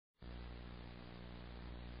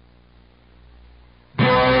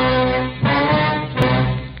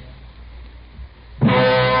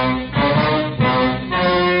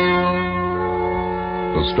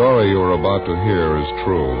story you are about to hear is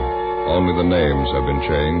true. Only the names have been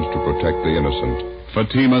changed to protect the innocent.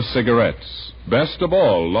 Fatima Cigarettes, best of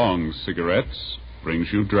all long cigarettes, brings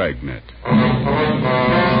you Dragnet.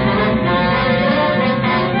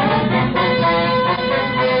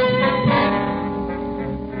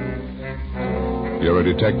 You're a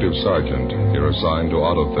detective sergeant. You're assigned to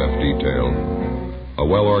auto theft detail. A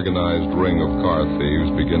well-organized ring of car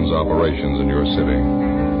thieves begins operations in your city.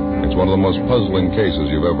 It's one of the most puzzling cases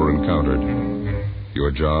you've ever encountered.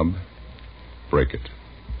 Your job? Break it.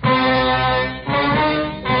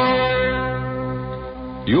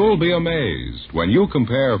 You'll be amazed when you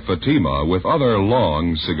compare Fatima with other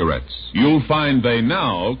long cigarettes. You'll find they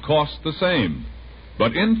now cost the same.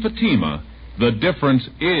 But in Fatima, the difference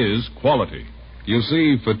is quality. You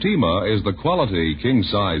see, Fatima is the quality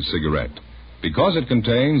king-size cigarette because it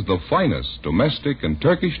contains the finest domestic and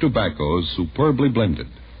Turkish tobaccos superbly blended.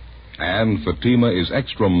 And Fatima is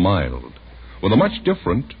extra mild, with a much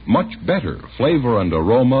different, much better flavor and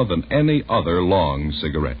aroma than any other long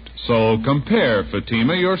cigarette. So compare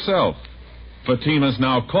Fatima yourself. Fatimas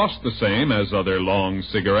now cost the same as other long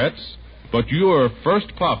cigarettes, but your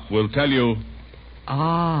first puff will tell you...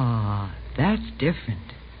 Ah, that's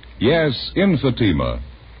different. Yes, in Fatima,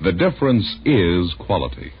 the difference is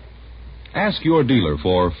quality. Ask your dealer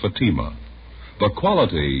for Fatima, the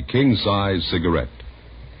quality king-size cigarette.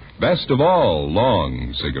 Best of all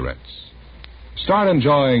long cigarettes. Start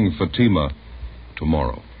enjoying Fatima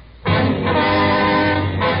tomorrow.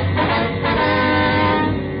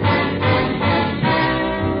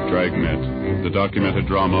 Dragnet, the documented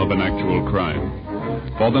drama of an actual crime.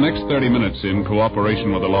 For the next 30 minutes, in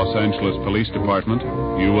cooperation with the Los Angeles Police Department,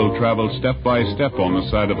 you will travel step by step on the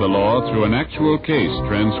side of the law through an actual case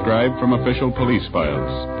transcribed from official police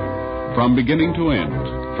files. From beginning to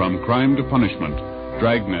end, from crime to punishment,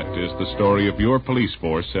 Dragnet is the story of your police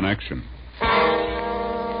force in action.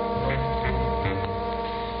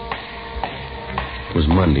 It was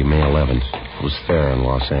Monday, May 11th. It was fair in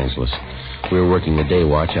Los Angeles. We were working the day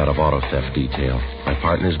watch out of auto theft detail. My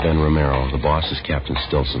partner's Ben Romero. The boss is Captain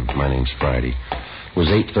Stilson. My name's Friday. It was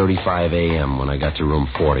 8:35 a.m. when I got to room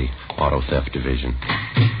 40, Auto Theft Division.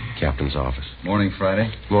 Captain's office. Morning,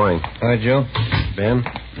 Friday. Morning. Hi, Joe. Ben?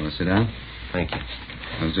 You want to sit down? Thank you.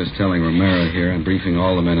 I was just telling Romero here. I'm briefing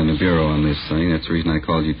all the men in the bureau on this thing. That's the reason I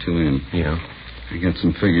called you two in. Yeah? I got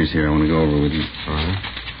some figures here I want to go over with you. All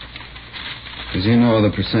right. As you know,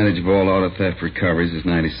 the percentage of all auto theft recoveries is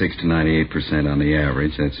 96 to 98% on the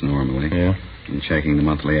average. That's normally. Yeah? In checking the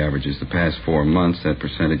monthly averages the past 4 months, that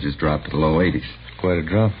percentage has dropped to the low 80s. Quite a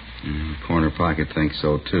drop. Corner Pocket thinks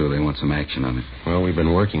so, too. They want some action on it. Well, we've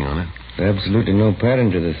been working on it. Absolutely no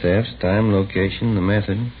pattern to the thefts. Time, location, the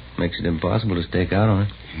method. Makes it impossible to stake out on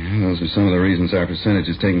it. Yeah, those are some of the reasons our percentage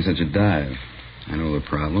is taking such a dive. I know the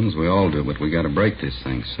problems. We all do, but we got to break this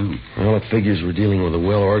thing soon. Well, it figures we're dealing with a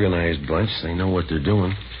well-organized bunch. They know what they're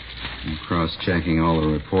doing. Cross-checking all the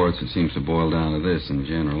reports, it seems to boil down to this in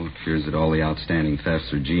general. It appears that all the outstanding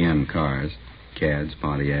thefts are GM cars. CADs,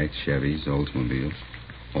 Pontiacs, Chevys, Oldsmobiles.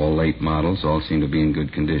 All late models, all seem to be in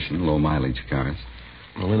good condition, low-mileage cars.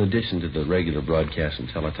 Well, in addition to the regular broadcast and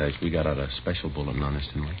teletypes, we got out a special bulletin on this,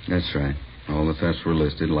 didn't we? That's right. All the thefts were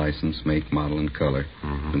listed, license, make, model, and color.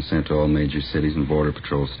 Mm-hmm. Been sent to all major cities and border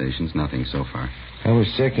patrol stations. Nothing so far. I was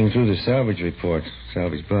checking through the salvage reports.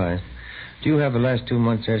 Salvage buys. Do you have the last 2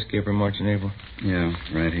 months' escape for March and April? Yeah,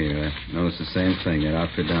 right here. I noticed the same thing. That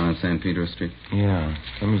outfit down on San Pedro Street. Yeah.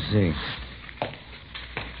 Let me see.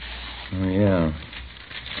 Oh, yeah.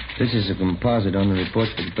 This is a composite on the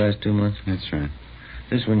reports for the past 2 months. That's right.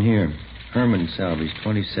 This one here. Herman Salvage,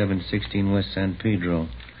 2716 West San Pedro.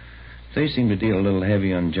 They seem to deal a little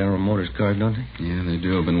heavy on General Motors cars, don't they? Yeah, they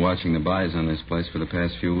do. I've been watching the buys on this place for the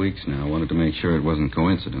past few weeks now. I wanted to make sure it wasn't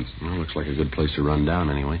coincidence. Well, looks like a good place to run down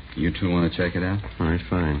anyway. You two want to check it out? All right,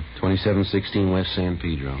 fine. 2716 West San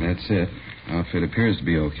Pedro. That's it. Outfit appears to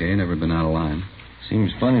be okay. Never been out of line.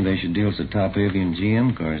 Seems funny they should deal with the top heavy in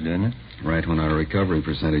GM cars, doesn't it? Right when our recovery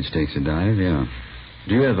percentage takes a dive, yeah.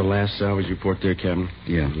 Do you have the last salvage report there, Captain?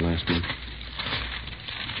 Yeah. The last one?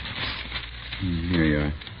 Here you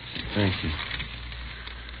are. Thank you.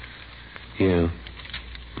 Yeah.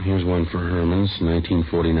 Here's one for Herman's,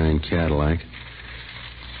 1949 Cadillac.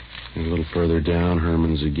 And a little further down,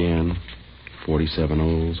 Herman's again, 47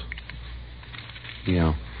 Olds.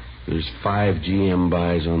 Yeah. There's 5 GM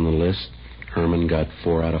buys on the list. Herman got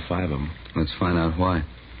 4 out of 5 of them. Let's find out why.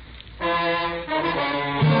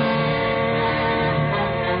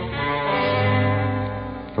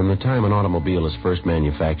 From the time an automobile is first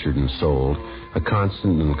manufactured and sold, a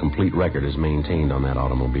constant and complete record is maintained on that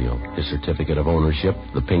automobile. His certificate of ownership,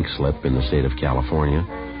 the pink slip in the state of California,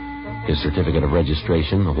 his certificate of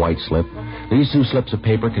registration, a white slip. These 2 slips of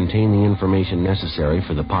paper contain the information necessary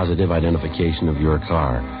for the positive identification of your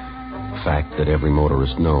car. A fact that every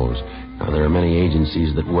motorist knows. Now, there are many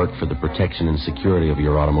agencies that work for the protection and security of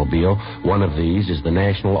your automobile. One of these is the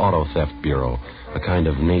National Auto Theft Bureau, a kind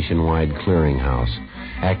of nationwide clearinghouse.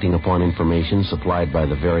 Acting upon information supplied by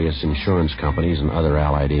the various insurance companies and other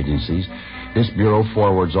allied agencies, this bureau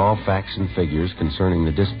forwards all facts and figures concerning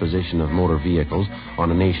the disposition of motor vehicles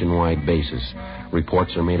on a nationwide basis.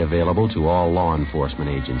 Reports are made available to all law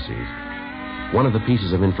enforcement agencies. One of the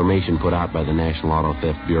pieces of information put out by the National Auto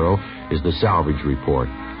Theft Bureau is the salvage report,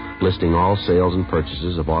 listing all sales and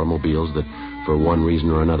purchases of automobiles that, for one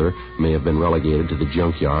reason or another, may have been relegated to the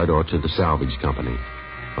junkyard or to the salvage company.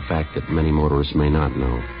 A fact that many motorists may not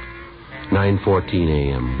know. 9:14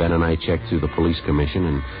 a.m., Ben and I checked through the police commission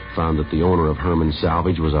and found that the owner of Herman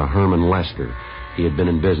Salvage was a Herman Lester. He had been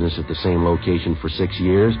in business at the same location for 6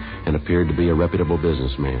 years and appeared to be a reputable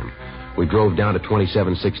businessman. We drove down to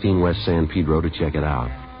 2716 West San Pedro to check it out.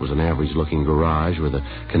 It was an average-looking garage with a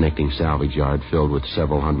connecting salvage yard filled with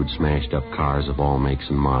several hundred smashed-up cars of all makes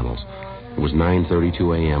and models. It was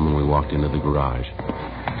 9:32 a.m. when we walked into the garage.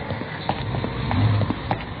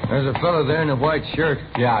 There's a fellow there in a white shirt.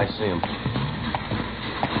 Yeah, I see him.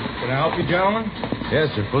 Can I help you, gentlemen? Yes,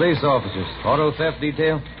 sir. Police officers. Auto theft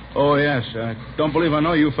detail? Oh, yes. I don't believe I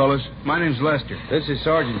know you fellas. My name's Lester. This is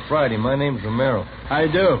Sergeant Friday. My name's Romero. How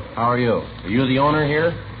you do? How are you? Are you the owner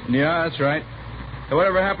here? Yeah, that's right. Hey,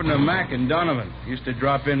 whatever happened to Mac and Donovan? Used to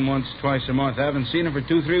drop in once, twice a month. I haven't seen them for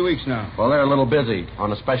 2-3 weeks now. Well, they're a little busy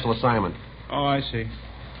on a special assignment. Oh, I see.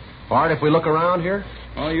 All right, if we look around here?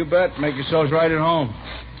 Oh, you bet. Make yourselves right at home.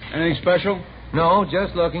 Anything special? No,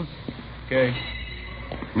 just looking. Okay.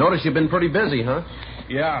 Notice you've been pretty busy, huh?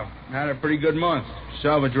 Yeah, had a pretty good month.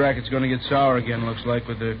 Salvage racket's going to get sour again, looks like,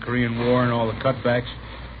 with the Korean War and all the cutbacks.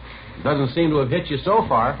 Doesn't seem to have hit you so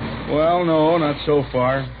far. Well, no, not so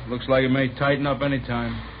far. Looks like it may tighten up any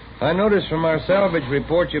time. I noticed from our salvage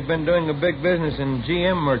report you've been doing a big business in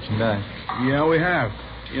GM merchandise. Yeah, we have.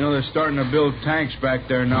 You know, they're starting to build tanks back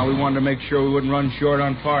there now. We wanted to make sure we wouldn't run short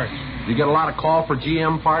on parts. You get a lot of call for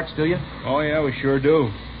GM parts, do you? Oh, yeah, we sure do.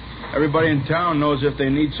 Everybody in town knows if they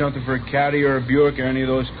need something for a Caddy or a Buick or any of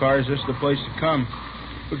those cars, this is the place to come.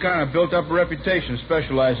 We kind of built up a reputation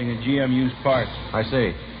specializing in GM used parts. I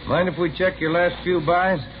see. Mind if we check your last few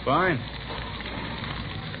buys? Fine.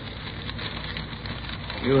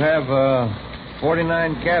 You have a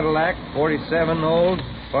 49 Cadillac, 47 old,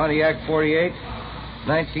 Pontiac 48,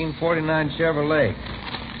 1949 Chevrolet.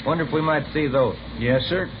 Wonder if we might see those. Yes,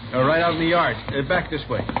 sir. Right out in the yard. Back this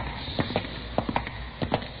way.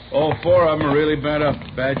 All 4 of them are really bent up.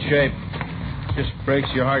 Bad shape. Just breaks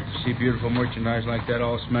your heart to see beautiful merchandise like that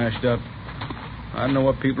all smashed up. I don't know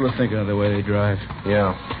what people are thinking of the way they drive.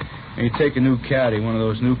 Yeah. And you take a new Caddy, one of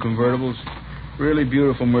those new convertibles, really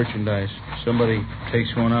beautiful merchandise. Somebody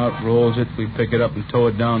takes one out, rolls it, we pick it up and tow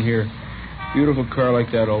it down here. Beautiful car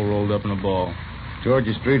like that all rolled up in a ball.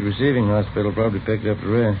 Georgia Street Receiving Hospital probably picked up the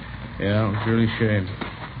rest. Yeah, it was really a shame.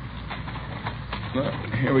 Well,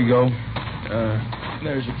 here we go.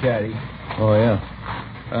 There's a Caddy. Oh, yeah.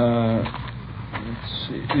 Let's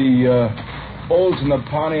see. The Olds and the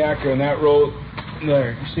Pontiac are in that row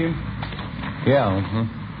there. You see them? Yeah.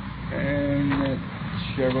 And that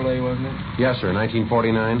Chevrolet, wasn't it? Yes, sir.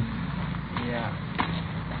 1949.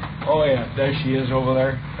 Yeah. Oh, yeah. There she is over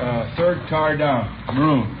there. Third car down.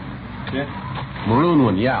 Maroon. See it? Maroon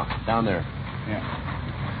one, yeah. Down there. Yeah.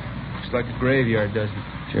 Looks like a graveyard, doesn't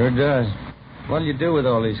it? Sure does. What'll you do with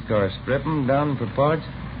all these cars? Strip them down for parts?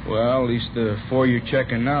 Well, at least the 4 you're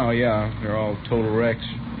checking now, yeah. They're all total wrecks.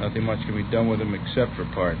 Nothing much can be done with them except for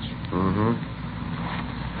parts. Mm-hmm.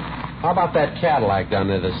 How about that Cadillac down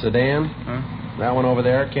there, the sedan? Huh? That one over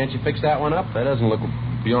there. Can't you fix that one up? That doesn't look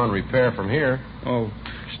beyond repair from here. Oh,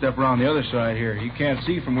 step around the other side here. You can't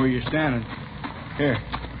see from where you're standing. Here.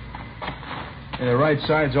 And the right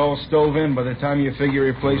side's all stove in. By the time you figure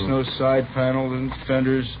replacing those side panels and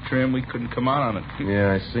fenders, trim, we couldn't come out on it.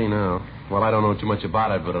 Yeah, I see now. Well, I don't know too much about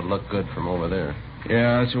it, but it looked good from over there.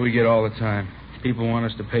 Yeah, that's what we get all the time. People want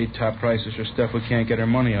us to pay top prices for stuff we can't get our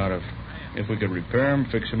money out of. If we could repair them,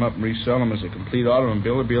 fix them up, and resell them as a complete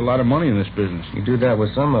automobile, there'd be a lot of money in this business. You do that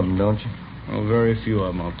with some of them, don't you? Oh, very few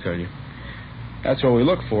of them, I'll tell you. That's what we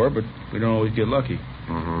look for, but we don't always get lucky.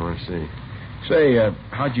 Mm-hmm, I see. Say,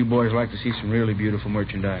 how'd you boys like to see some really beautiful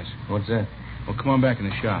merchandise? What's that? Well, come on back in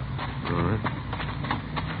the shop. All right.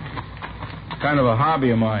 Kind of a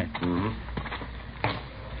hobby of mine. Mm-hmm.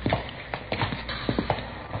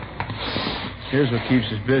 Here's what keeps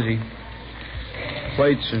us busy.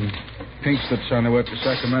 Plates and pink slips on their way up to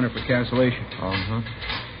Sacramento for cancellation. Uh-huh.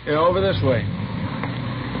 Yeah, over this way.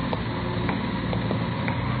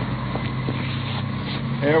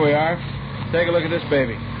 Here we are. Take a look at this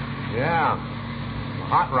baby. Yeah.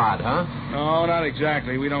 Hot rod, huh? No, not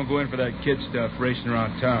exactly. We don't go in for that kid stuff racing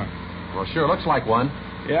around town. Well, sure looks like one.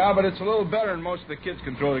 Yeah, but it's a little better than most of the kids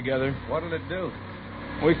can throw together. What'll it do?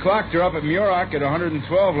 We clocked her up at Muroc at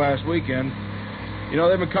 112 last weekend. You know,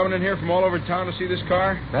 they've been coming in here from all over town to see this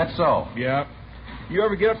car. That's so. Yeah. You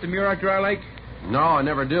ever get up to Muroc Dry Lake? No, I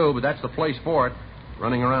never do, but that's the place for it.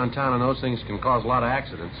 Running around town and those things can cause a lot of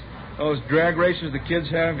accidents. Those drag races the kids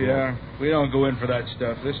have? Yeah. We don't go in for that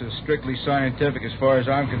stuff. This is strictly scientific as far as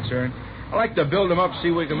I'm concerned. I like to build them up, see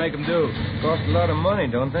what we can make them do. Cost a lot of money,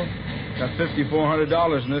 don't they? Got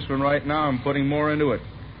 $5,400 in this one right now. I'm putting more into it.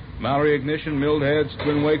 Mallory ignition, milled heads,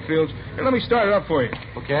 twin Wakefields. Here, let me start it up for you.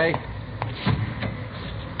 Okay.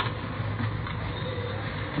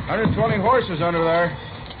 120 horses under there.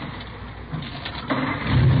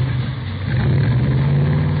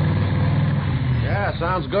 Yeah,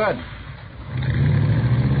 sounds good.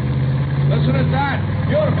 Listen at that.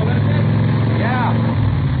 Beautiful, isn't it? Yeah.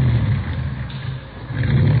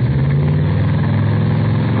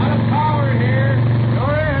 A lot of power here.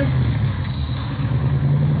 Sure is.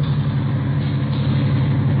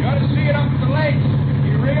 You ought to see it up at the lake.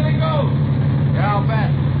 He really goes. Yeah, I'll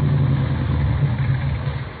bet.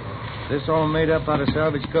 This all made up out of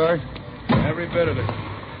salvage cars? Every bit of it.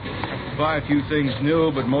 Have to buy a few things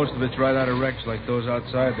new, but most of it's right out of wrecks like those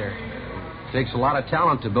outside there. Takes a lot of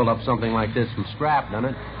talent to build up something like this from scrap, doesn't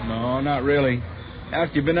it? No, not really.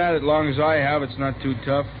 After you've been at it as long as I have, it's not too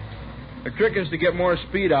tough. The trick is to get more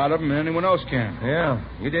speed out of them than anyone else can. Yeah.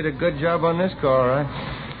 You did a good job on this car, right?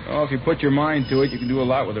 Oh, if you put your mind to it, you can do a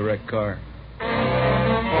lot with a wrecked car.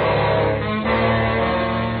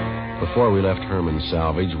 Before we left Herman's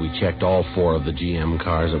Salvage, we checked all 4 of the GM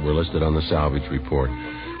cars that were listed on the salvage report.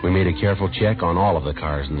 We made a careful check on all of the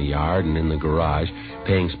cars in the yard and in the garage,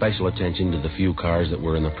 paying special attention to the few cars that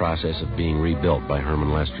were in the process of being rebuilt by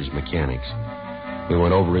Herman Lester's mechanics. We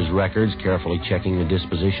went over his records, carefully checking the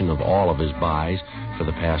disposition of all of his buys for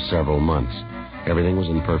the past several months. Everything was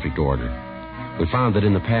in perfect order. We found that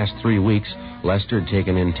in the past 3 weeks, Lester had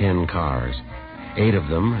taken in 10 cars. 8 of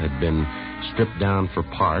them had been stripped down for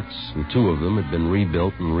parts, and 2 of them had been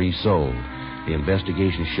rebuilt and resold. The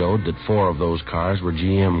investigation showed that 4 of those cars were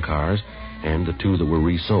GM cars, and the 2 that were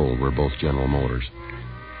resold were both General Motors.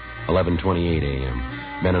 11:28 a.m.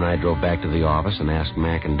 Ben and I drove back to the office and asked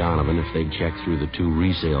Mac and Donovan if they'd check through the 2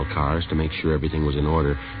 resale cars to make sure everything was in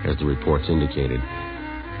order, as the reports indicated.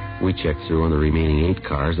 We checked through on the remaining 8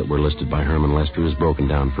 cars that were listed by Herman Lester as broken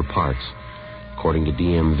down for parts. According to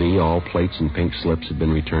DMV, all plates and pink slips had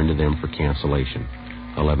been returned to them for cancellation.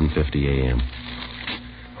 11:50 a.m.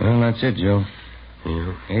 Well, that's it, Joe.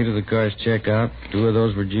 Yeah. 8 of the cars check out. 2 of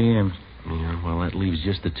those were GMs. Yeah, well, that leaves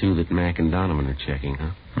just the 2 that Mac and Donovan are checking, huh?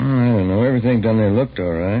 I don't know. Everything down there looked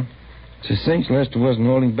all right. It's a cinch Lester wasn't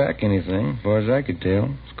holding back anything, as far as I could tell.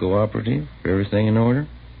 It's cooperative. Everything in order.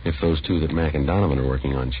 If those 2 that Mac and Donovan are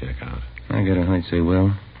working on check out. I got a hunch they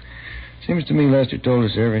will. Seems to me Lester told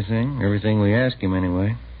us everything. Everything we asked him,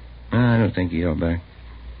 anyway. I don't think he held back.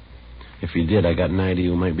 If he did, I got an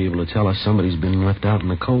idea we might be able to tell us somebody's been left out in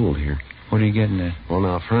the cold here. What are you getting at? Well,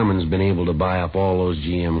 now, if Herman's been able to buy up all those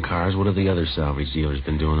GM cars, what have the other salvage dealers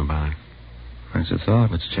been doing about it? That's a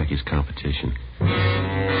thought. Let's check his competition.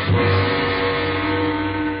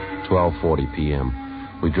 12:40 p.m.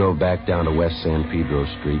 We drove back down to West San Pedro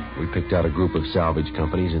Street. We picked out a group of salvage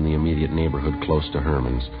companies in the immediate neighborhood close to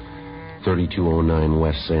Herman's. 3209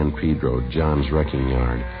 West San Pedro, John's Wrecking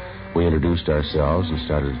Yard. We introduced ourselves and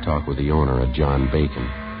started to talk with the owner, a John Bacon.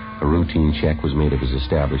 A routine check was made of his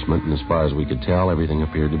establishment, and as far as we could tell, everything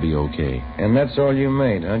appeared to be okay. And that's all you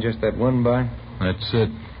made, huh? Just that one buy? That's it.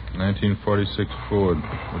 1946 Ford.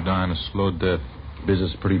 We're dying a slow death.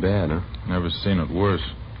 Business pretty bad, huh? Never seen it worse.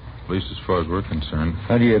 At least as far as we're concerned.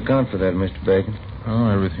 How do you account for that, Mr. Bacon?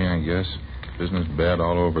 Oh, everything, I guess. Business bad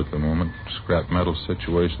all over at the moment. Scrap metal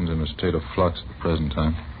situation's in a state of flux at the present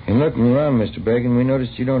time. In looking around, Mr. Bacon, we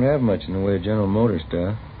noticed you don't have much in the way of General Motors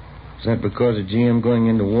stuff. Is that because of GM going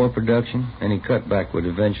into war production? Any cutback would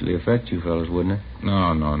eventually affect you fellas, wouldn't it?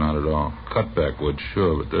 No, not at all. Cutback would,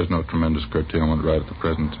 sure, but there's no tremendous curtailment right at the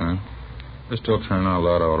present time. They're still turning out a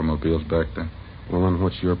lot of automobiles back there. Well, then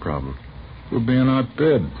what's your problem? We're being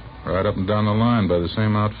outbid right up and down the line by the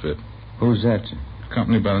same outfit. Who's that, sir? A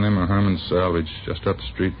company by the name of Herman's Salvage, just up the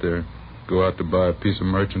street there. Go out to buy a piece of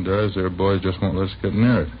merchandise, their boys just won't let us get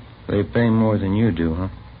near it. They pay more than you do, huh?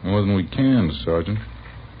 More than we can, Sergeant.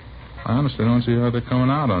 I honestly don't see how they're coming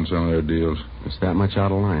out on some of their deals. It's that much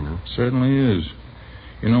out of line, huh? Certainly is.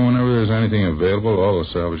 You know, whenever there's anything available, all the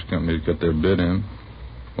salvage companies get their bid in.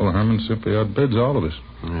 Well, Herman simply outbids all of us.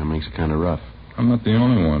 Yeah, it makes it kind of rough. I'm not the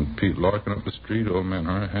only one. Pete Larkin up the street, old man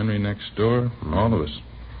Henry next door, all of us.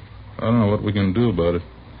 I don't know what we can do about it.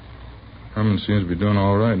 Herman seems to be doing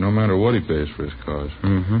all right, no matter what he pays for his cars.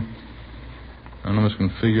 Mm-hmm. None of us can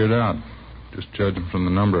figure it out. Just judging from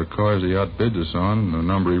the number of cars he outbids us on and the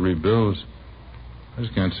number he rebuilds, I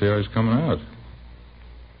just can't see how he's coming out.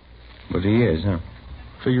 But he is, huh?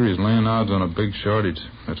 Figure he's laying odds on a big shortage.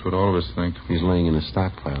 That's what all of us think. He's laying in a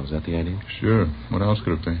stockpile. Is that the idea? Sure. What else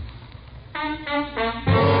could it be?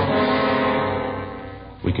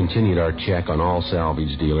 We continued our check on all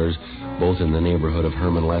salvage dealers, both in the neighborhood of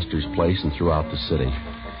Herman Lester's place and throughout the city.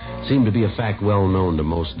 It seemed to be a fact well known to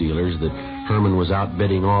most dealers that Herman was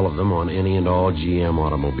outbidding all of them on any and all GM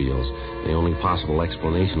automobiles. The only possible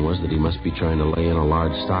explanation was that he must be trying to lay in a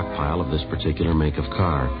large stockpile of this particular make of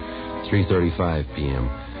car. 3:35 p.m.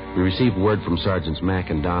 We received word from Sergeants Mack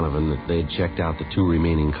and Donovan that they had checked out the 2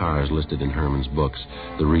 remaining cars listed in Herman's books,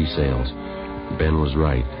 the resales. Ben was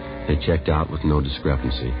right. They checked out with no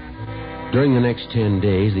discrepancy. During the next 10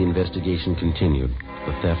 days, the investigation continued.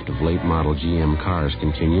 The theft of late-model GM cars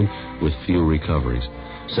continued with few recoveries.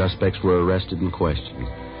 Suspects were arrested and questioned.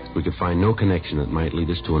 We could find no connection that might lead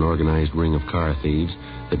us to an organized ring of car thieves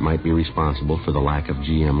that might be responsible for the lack of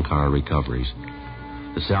GM car recoveries.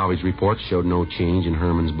 The salvage reports showed no change in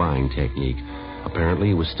Herman's buying technique. Apparently,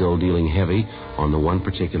 he was still dealing heavy on the one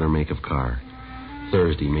particular make of car.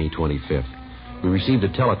 Thursday, May 25th. We received a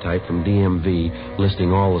teletype from DMV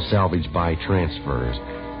listing all the salvage buy transfers.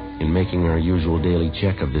 In making our usual daily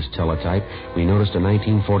check of this teletype, we noticed a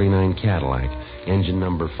 1949 Cadillac, engine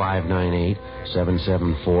number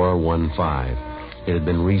 598-77415. It had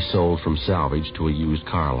been resold from salvage to a used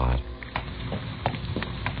car lot.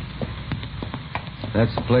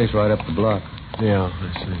 That's the place right up the block. Yeah,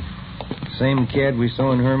 I see. Same cad we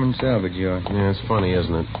saw in Herman's salvage yard. Yeah, it's funny,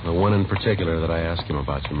 isn't it? The one in particular that I asked him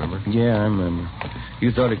about, you remember? Yeah, I remember.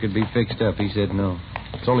 You thought it could be fixed up. He said no.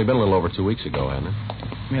 It's only been a little over 2 weeks ago, hasn't it?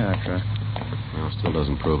 Yeah, that's right. Well, it still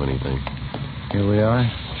doesn't prove anything. Here we are.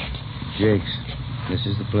 Jake's. This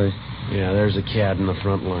is the place. Yeah, there's a cad in the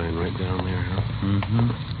front line right down there, huh?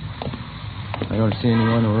 Mm-hmm. I don't see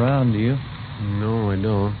anyone around, do you? No, I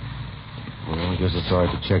don't. Well, I guess it's all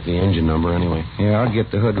right to check the engine number anyway. Yeah, I'll get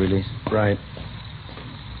the hood release. Right.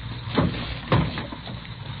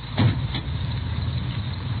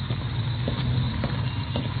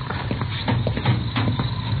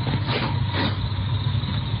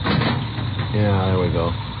 Yeah, there we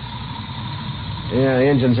go. Yeah, the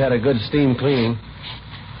engine's had a good steam cleaning.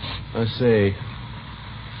 Let's see.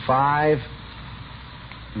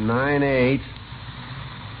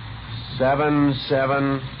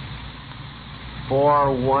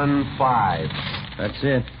 598-77-415. That's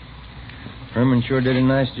it. Herman sure did a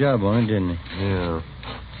nice job on it, didn't he? Yeah.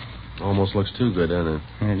 Almost looks too good, doesn't it?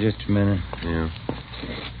 Yeah, just a minute. Yeah.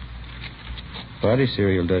 Body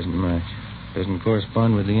serial doesn't match. Doesn't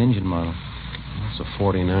correspond with the engine model. It's a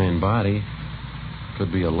 49 body.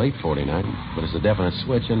 Could be a late 49, but it's a definite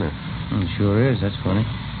switch, isn't it? It sure is. That's funny.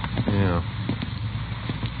 Yeah.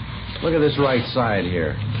 Look at this right side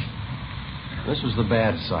here. This was the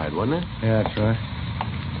bad side, wasn't it? Yeah, that's right.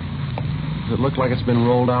 Does it look like it's been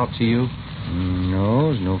rolled out to you?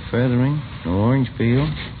 No, there's no feathering, no orange peel.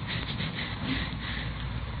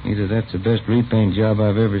 Either that's the best repaint job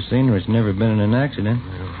I've ever seen or it's never been in an accident.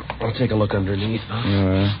 Yeah. I'll take a look underneath. Huh? All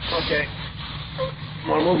right. Okay.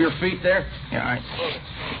 Want to move your feet there? Yeah, all right.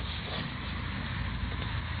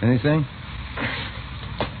 Anything?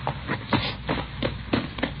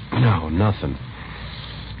 No, nothing.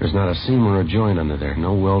 There's not a seam or a joint under there.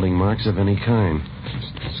 No welding marks of any kind.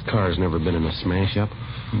 This car's never been in a smash-up.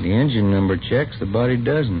 The engine number checks, the body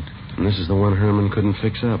doesn't. And this is the one Herman couldn't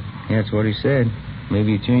fix up. Yeah, that's what he said.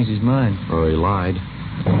 Maybe he changed his mind. Or he lied.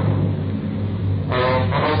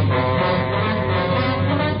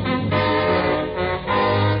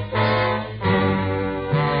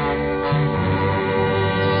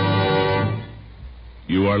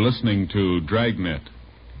 You are listening to Dragnet.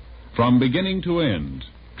 From beginning to end,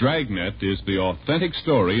 Dragnet is the authentic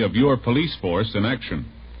story of your police force in action.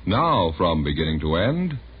 Now, from beginning to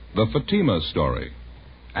end, the Fatima story.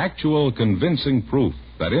 Actual convincing proof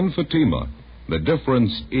that in Fatima, the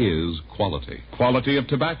difference is quality. Quality of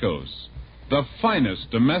tobaccos. The finest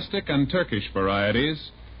domestic and Turkish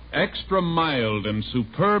varieties, extra mild and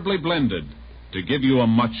superbly blended to give you a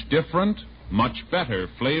much different, much better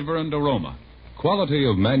flavor and aroma. Quality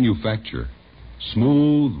of manufacture.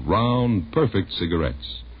 Smooth, round, perfect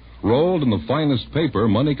cigarettes. Rolled in the finest paper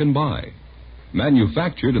money can buy.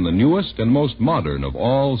 manufactured in the newest and most modern of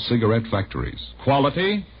all cigarette factories.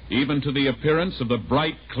 Quality, even to the appearance of the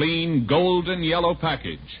bright, clean, golden yellow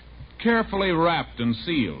package, carefully wrapped and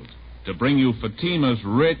sealed to bring you Fatima's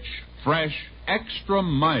rich, fresh, extra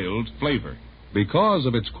mild flavor. Because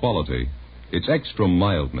of its quality, its extra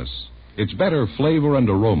mildness, its better flavor and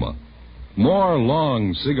aroma, more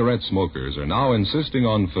long cigarette smokers are now insisting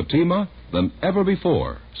on Fatima than ever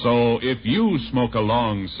before. So if you smoke a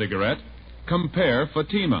long cigarette, compare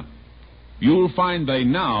Fatima. You'll find they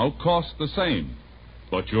now cost the same.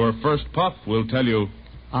 But your first puff will tell you,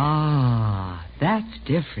 Ah, that's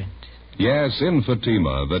different. Yes, in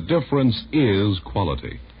Fatima, the difference is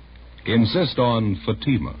quality. Insist on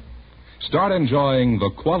Fatima. Start enjoying the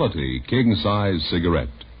quality king-size cigarette.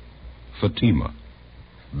 Fatima.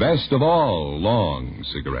 Best of all long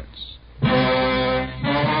cigarettes.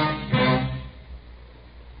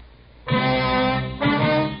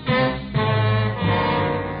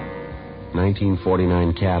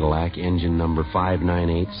 1949 Cadillac, engine number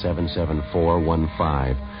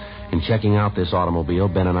 598-77415. In checking out this automobile,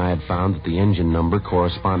 Ben and I had found that the engine number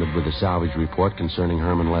corresponded with the salvage report concerning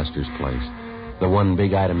Herman Lester's place. The one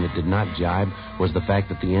big item that did not jibe was the fact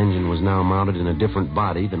that the engine was now mounted in a different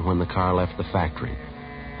body than when the car left the factory,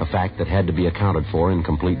 a fact that had to be accounted for in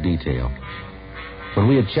complete detail. When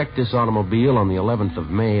we had checked this automobile on the 11th of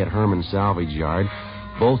May at Herman's salvage yard,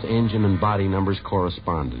 both engine and body numbers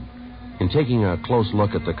corresponded. In taking a close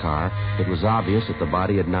look at the car, it was obvious that the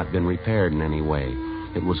body had not been repaired in any way.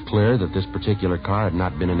 It was clear that this particular car had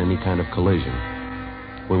not been in any kind of collision.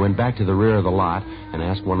 We went back to the rear of the lot and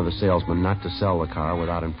asked one of the salesmen not to sell the car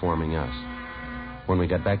without informing us. When we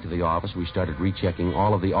got back to the office, we started rechecking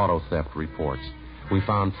all of the auto theft reports. We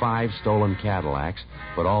found 5 stolen Cadillacs,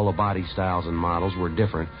 but all the body styles and models were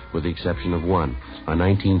different with the exception of one, a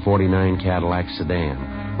 1949 Cadillac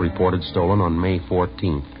sedan, reported stolen on May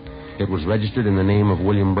 14th. It was registered in the name of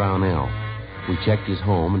William Brownell. We checked his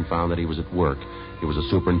home and found that he was at work. He was a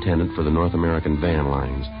superintendent for the North American van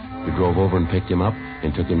lines. We drove over and picked him up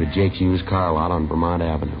and took him to Jake's used car lot on Vermont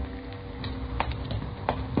Avenue.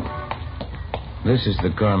 This is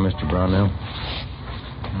the car, Mr. Brownell.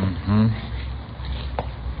 Mm-hmm.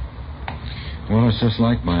 Well, it's just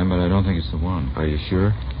like mine, but I don't think it's the one. Are you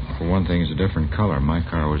sure? For one thing, it's a different color. My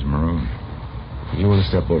car was maroon. You want to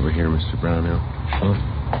step over here, Mr. Brownell? Sure.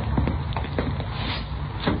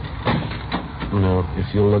 Now,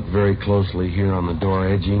 if you'll look very closely here on the door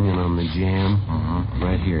edging and on the jamb,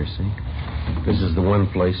 right here, see? This is the one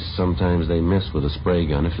place sometimes they miss with a spray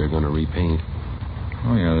gun if they're going to repaint.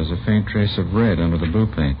 Oh, yeah, there's a faint trace of red under the blue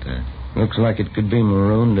paint there. Looks like it could be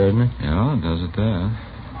maroon, doesn't it? Yeah, it does it there.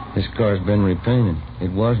 This car's been repainted.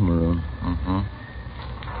 It was maroon.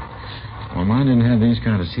 Well, mine didn't have these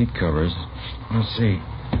kind of seat covers. Let's see.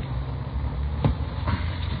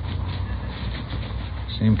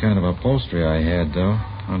 Same kind of upholstery I had, though,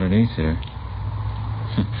 underneath here.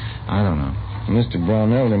 I don't know. Mr.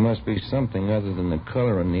 Brownell, there must be something other than the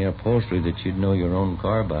color and the upholstery that you'd know your own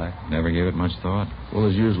car by. Never gave it much thought. Well,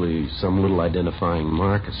 there's usually some little identifying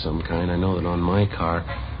mark of some kind. I know that on my car,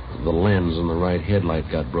 the lens on the right headlight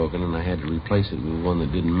got broken, and I had to replace it with one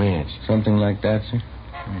that didn't match. Something like that, sir?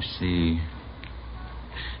 Let me see.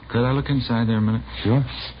 Could I look inside there a minute? Sure.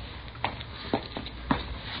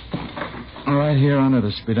 Right here under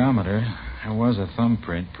the speedometer, there was a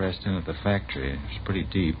thumbprint pressed in at the factory. It was pretty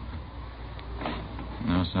deep.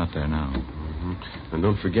 No, it's not there now. And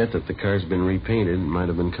don't forget that the car's been repainted. It might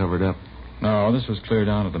have been covered up. No, this was cleared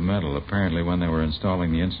out of the metal. Apparently, when they were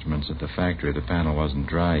installing the instruments at the factory, the panel wasn't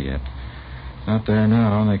dry yet. Not there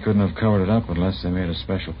now, and they couldn't have covered it up unless they made a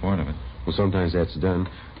special point of it. Well, sometimes that's done.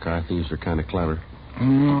 Car thieves are kind of clever.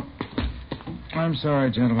 I'm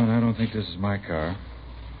sorry, gentlemen. I don't think this is my car.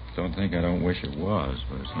 Don't think I don't wish it was,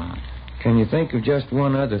 but it's not. Can you think of just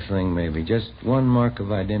one other thing, maybe? Just one mark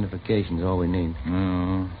of identification is all we need.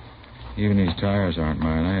 No. Even these tires aren't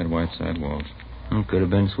mine. I had white sidewalls. Well, could have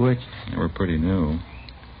been switched. They were pretty new.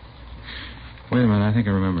 Wait a minute. I think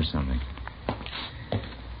I remember something.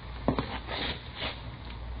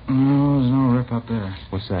 No, there's no rip up there.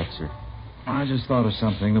 What's that, sir? I just thought of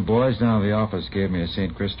something. The boys down at the office gave me a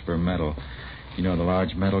St. Christopher medal. You know, the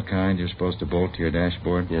large metal kind you're supposed to bolt to your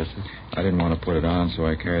dashboard? Yes, sir. I didn't want to put it on, so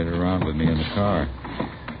I carried it around with me in the car.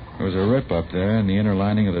 There was a rip up there in the inner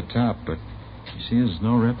lining of the top, but you see there's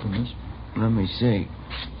no rip in this. Let me see.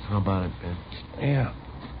 How about it, Ben?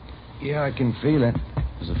 Yeah, I can feel it.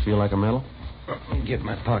 Does it feel like a metal? Let me get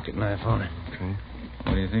my pocket knife on it. Okay.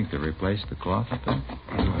 What do you think? They replaced the cloth up there?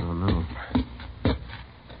 I don't know.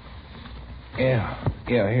 Yeah,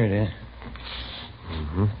 here it is.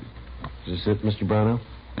 Is this it, Mr. Brownell?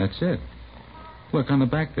 That's it. Look, on the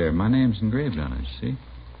back there, my name's engraved on it, see?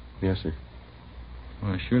 Yes, sir.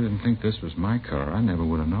 Well, I sure didn't think this was my car. I never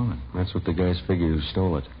would have known it. That's what the guys figured who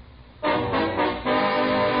stole it.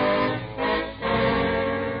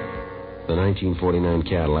 The 1949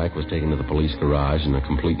 Cadillac was taken to the police garage and a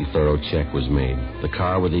complete and thorough check was made. The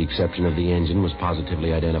car, with the exception of the engine, was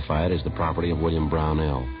positively identified as the property of William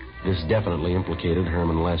Brownell. This definitely implicated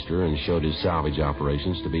Herman Lester and showed his salvage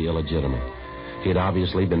operations to be illegitimate. He had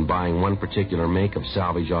obviously been buying one particular make of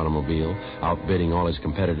salvage automobile, outbidding all his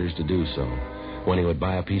competitors to do so. When he would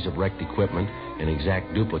buy a piece of wrecked equipment, an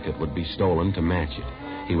exact duplicate would be stolen to match it.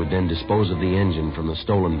 He would then dispose of the engine from the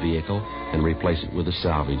stolen vehicle and replace it with a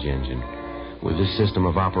salvage engine. With this system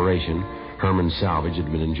of operation, Herman Salvage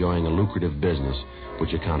had been enjoying a lucrative business,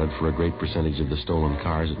 which accounted for a great percentage of the stolen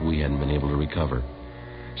cars that we hadn't been able to recover.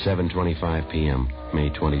 7:25 p.m., May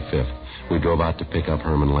 25th. We drove out to pick up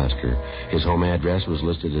Herman Lester. His home address was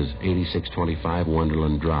listed as 8625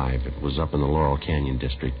 Wonderland Drive. It was up in the Laurel Canyon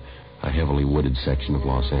district, a heavily wooded section of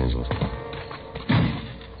Los Angeles.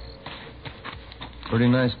 Pretty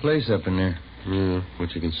nice place up in there. Yeah,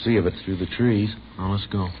 but you can see of it through the trees. Now, let's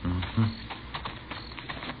go. Mm-hmm.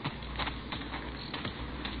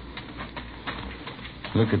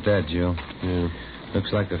 Look at that, Joe. Yeah.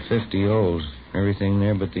 Looks like a 50 O's. Everything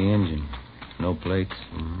there but the engine. No plates.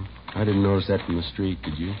 Mm-hmm. I didn't notice that from the street,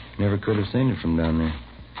 did you? Never could have seen it from down there.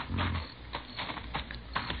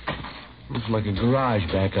 Looks like a garage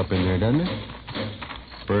back up in there, doesn't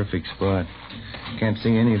it? Perfect spot. Can't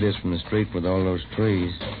see any of this from the street with all those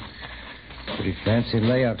trees. Pretty fancy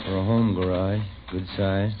layout for a home garage. Good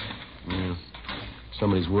size. Yeah.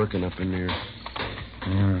 Somebody's working up in there.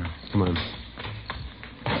 Yeah. Come on.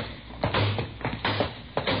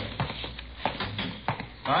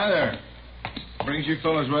 Hi there. Brings you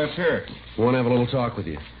fellas right up here. We want to have a little talk with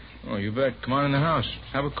you. Oh, you bet. Come on in the house.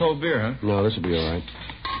 Have a cold beer, huh? No, this will be all right.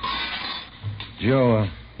 Joe,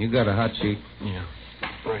 you got a hot sheet? Yeah.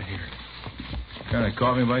 Right here. Kind of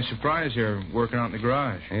caught me by surprise here, working out in the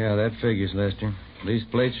garage. Yeah, that figures, Lester. These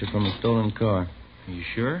plates are from a stolen car. Are you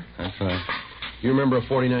sure? That's right. You remember a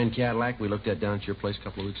 49 Cadillac we looked at down at your place a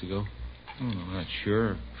couple of weeks ago? I'm not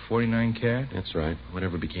sure. 49 Cad? That's right.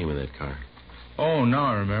 Whatever became of that car? Oh, now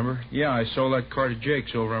I remember. Yeah, I sold that car to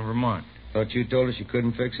Jake's over in Vermont. Thought you told us you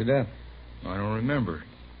couldn't fix it up. I don't remember.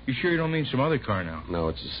 You sure you don't mean some other car now? No,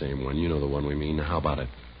 it's the same one. You know the one we mean. Now, how about it?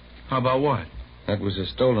 How about what? That was a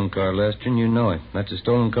stolen car, Lester, and you know it. That's a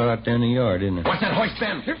stolen car out there in the yard, isn't it? What's that hoist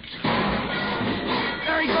then? There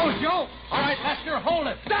he goes, Joe. All right, Lester, hold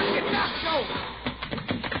it. Duck it, Joe.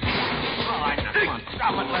 All right, now, come on.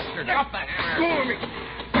 Stop it, Lester. Drop the hammer. Go me.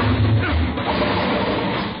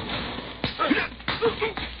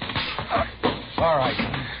 All right.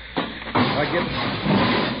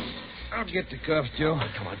 I'll get the cuffs, Joe.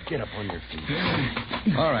 Come on, get up on your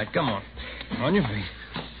feet. All right, come on. On your feet.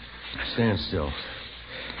 Stand still.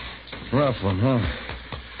 Rough one, huh?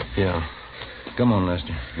 Yeah. Come on,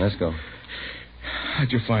 Lester. Let's go.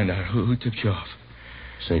 How'd you find out? Who tipped you off?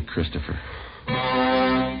 St. Christopher.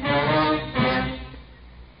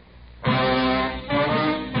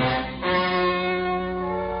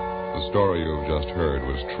 The story you've just heard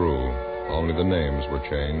was true. Only the names were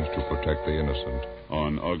changed to protect the innocent.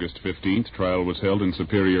 On August 15th, trial was held in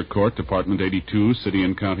Superior Court, Department 82, City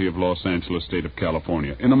and County of Los Angeles, State of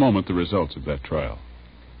California. In a moment, the results of that trial.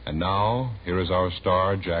 And now, here is our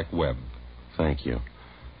star, Jack Webb. Thank you.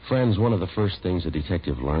 Friends, one of the first things a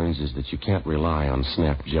detective learns is that you can't rely on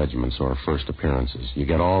snap judgments or first appearances. You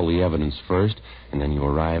get all the evidence first, and then you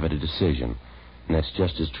arrive at a decision. And that's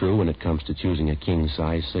just as true when it comes to choosing a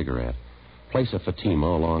king-size cigarette. Place a Fatima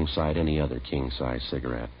alongside any other king-size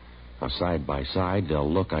cigarette. Now, side by side,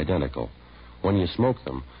 they'll look identical. When you smoke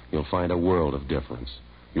them, you'll find a world of difference.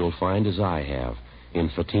 You'll find, as I have, in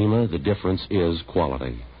Fatima, the difference is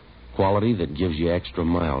quality. Quality that gives you extra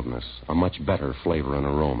mildness, a much better flavor and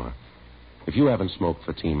aroma. If you haven't smoked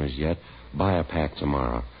Fatimas yet, buy a pack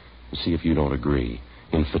tomorrow and see if you don't agree.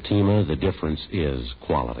 In Fatima, the difference is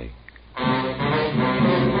quality.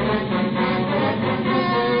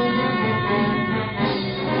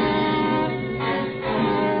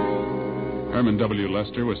 Herman W.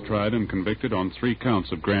 Lester was tried and convicted on 3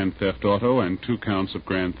 counts of grand theft auto and 2 counts of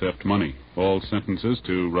grand theft money, all sentences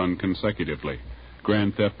to run consecutively.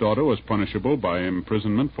 Grand theft auto is punishable by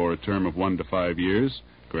imprisonment for a term of 1 to 5 years,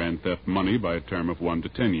 grand theft money by a term of 1 to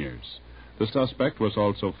 10 years. The suspect was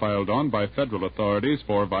also filed on by federal authorities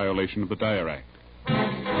for violation of the Dyer Act.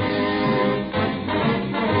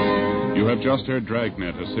 You have just heard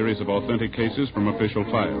Dragnet, a series of authentic cases from official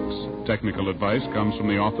files. Technical advice comes from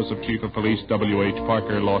the Office of Chief of Police W.H.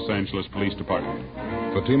 Parker, Los Angeles Police Department.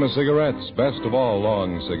 Fatima Cigarettes, best of all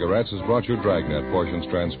long cigarettes, has brought you Dragnet, portions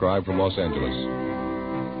transcribed from Los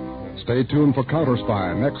Angeles. Stay tuned for Counter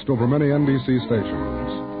Spy next over many NBC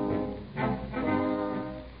stations.